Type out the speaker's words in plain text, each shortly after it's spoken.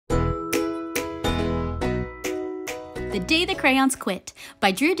The Day the Crayons Quit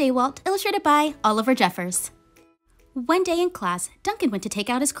by Drew Daywalt, illustrated by Oliver Jeffers. One day in class, Duncan went to take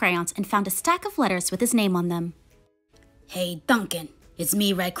out his crayons and found a stack of letters with his name on them. Hey, Duncan, it's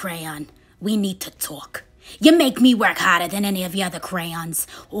me, Red Crayon. We need to talk. You make me work harder than any of the other crayons.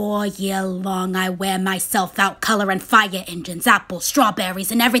 All year long, I wear myself out coloring fire engines, apples,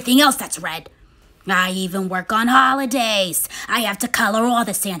 strawberries, and everything else that's red. I even work on holidays. I have to color all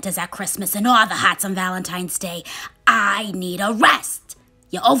the Santas at Christmas and all the hearts on Valentine's Day. I need a rest.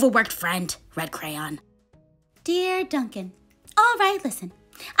 You overworked friend, Red Crayon. Dear Duncan, all right, listen.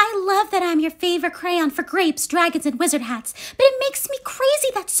 I love that I'm your favorite crayon for grapes, dragons, and wizard hats, but it makes me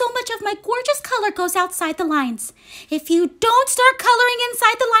crazy that so much of my gorgeous color goes outside the lines. If you don't start coloring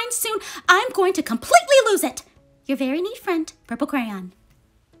inside the lines soon, I'm going to completely lose it. Your very neat friend, Purple Crayon.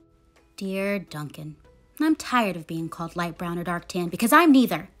 Dear Duncan, I'm tired of being called light brown or dark tan because I'm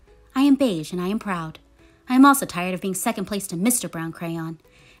neither. I am beige and I am proud. I am also tired of being second place to Mr. Brown Crayon.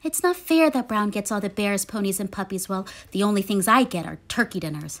 It's not fair that Brown gets all the bears, ponies, and puppies while the only things I get are turkey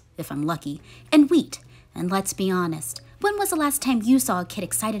dinners, if I'm lucky, and wheat. And let's be honest, when was the last time you saw a kid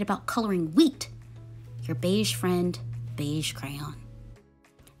excited about coloring wheat? Your beige friend, Beige Crayon.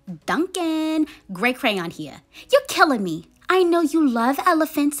 Duncan, Gray Crayon here. You're killing me. I know you love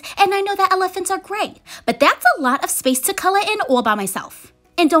elephants, and I know that elephants are gray, but that's a lot of space to color in all by myself.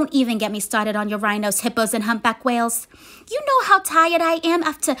 And don't even get me started on your rhinos, hippos, and humpback whales. You know how tired I am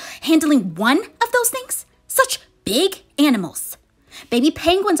after handling one of those things? Such big animals. Baby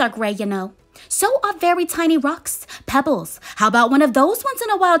penguins are gray, you know. So are very tiny rocks, pebbles. How about one of those once in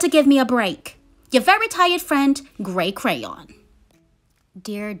a while to give me a break? Your very tired friend, Gray Crayon.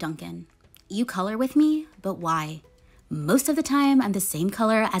 Dear Duncan, you color with me, but why? Most of the time, I'm the same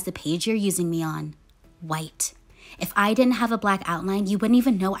color as the page you're using me on. White. If I didn't have a black outline, you wouldn't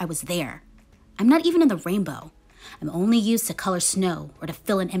even know I was there. I'm not even in the rainbow. I'm only used to color snow or to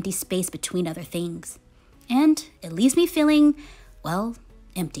fill an empty space between other things. And it leaves me feeling, well,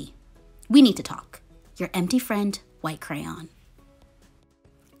 empty. We need to talk. Your empty friend, White Crayon.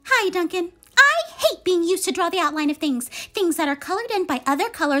 Hi, Duncan. I hate being used to draw the outline of things that are colored in by other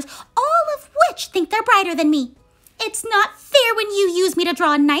colors, all of which think they're brighter than me. It's not fair when you use me to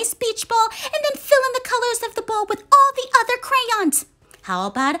draw a nice beach ball and then fill in the colors of the ball with all the other crayons. How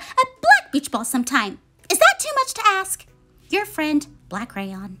about a black beach ball sometime? Is that too much to ask? Your friend, Black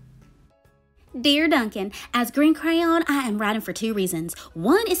Crayon. Dear Duncan, as Green Crayon, I am writing for two reasons.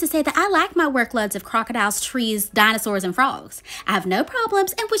 One is to say that I like my workloads of crocodiles, trees, dinosaurs, and frogs. I have no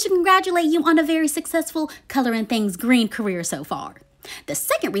problems and wish to congratulate you on a very successful coloring things green career so far. The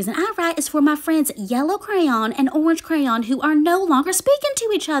second reason I write is for my friends Yellow Crayon and Orange Crayon who are no longer speaking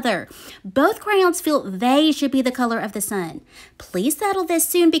to each other. Both crayons feel they should be the color of the sun. Please settle this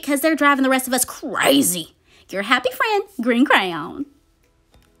soon because they're driving the rest of us crazy. Your happy friend, Green Crayon.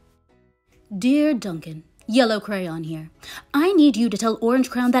 Dear Duncan, Yellow Crayon here. I need you to tell Orange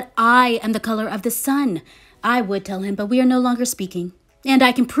Crayon that I am the color of the sun. I would tell him, but we are no longer speaking. And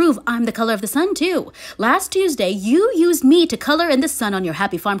I can prove I'm the color of the sun, too. Last Tuesday, you used me to color in the sun on your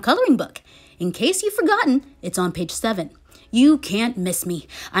Happy Farm coloring book. In case you've forgotten, it's on page 7. You can't miss me.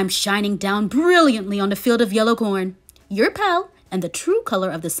 I'm shining down brilliantly on the field of yellow corn. Your pal and the true color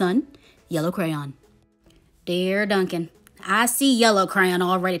of the sun, Yellow Crayon. Dear Duncan, I see Yellow Crayon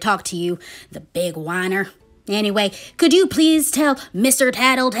already talked to you, the big whiner. Anyway, could you please tell Mr.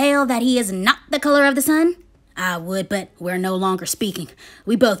 Tattletale that he is not the color of the sun? I would, but we're no longer speaking.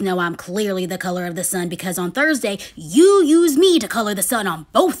 We both know I'm clearly the color of the sun because on Thursday, you used me to color the sun on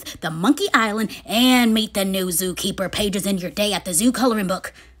both the Monkey Island and Meet the New Zookeeper pages in your day at the zoo coloring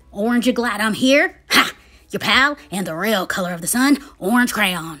book. Orange, you glad I'm here? Ha! Your pal and the real color of the sun, Orange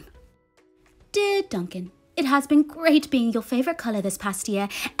Crayon. Dear Duncan, it has been great being your favorite color this past year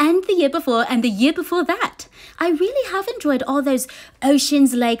and the year before and the year before that. I really have enjoyed all those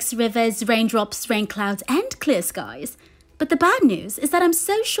oceans, lakes, rivers, raindrops, rain clouds, and clear skies. But the bad news is that I'm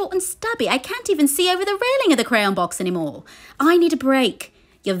so short and stubby I can't even see over the railing of the crayon box anymore. I need a break.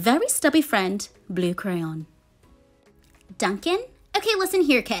 Your very stubby friend, Blue Crayon. Duncan? Okay, listen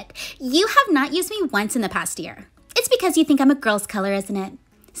here, kid. You have not used me once in the past year. It's because you think I'm a girl's color, isn't it?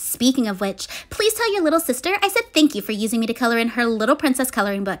 Speaking of which, please tell your little sister I said thank you for using me to color in her Little Princess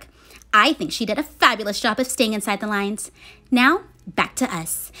coloring book. I think she did a fabulous job of staying inside the lines. Now, back to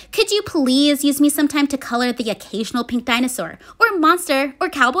us. Could you please use me sometime to color the occasional pink dinosaur, or monster, or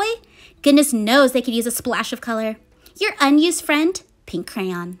cowboy? Goodness knows they could use a splash of color. Your unused friend, Pink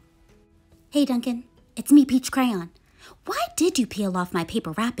Crayon. Hey Duncan, it's me, Peach Crayon. Why did you peel off my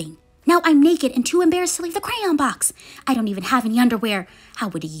paper wrapping? Now I'm naked and too embarrassed to leave the crayon box. I don't even have any underwear. How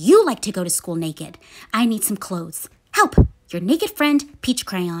would you like to go to school naked? I need some clothes. Help! Your naked friend, Peach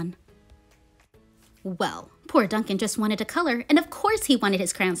Crayon. Well, poor Duncan just wanted to color, and of course he wanted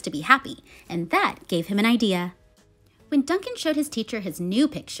his crayons to be happy, and that gave him an idea. When Duncan showed his teacher his new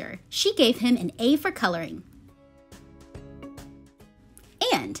picture, she gave him an A for coloring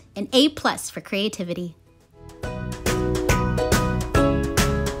and an A+ for creativity.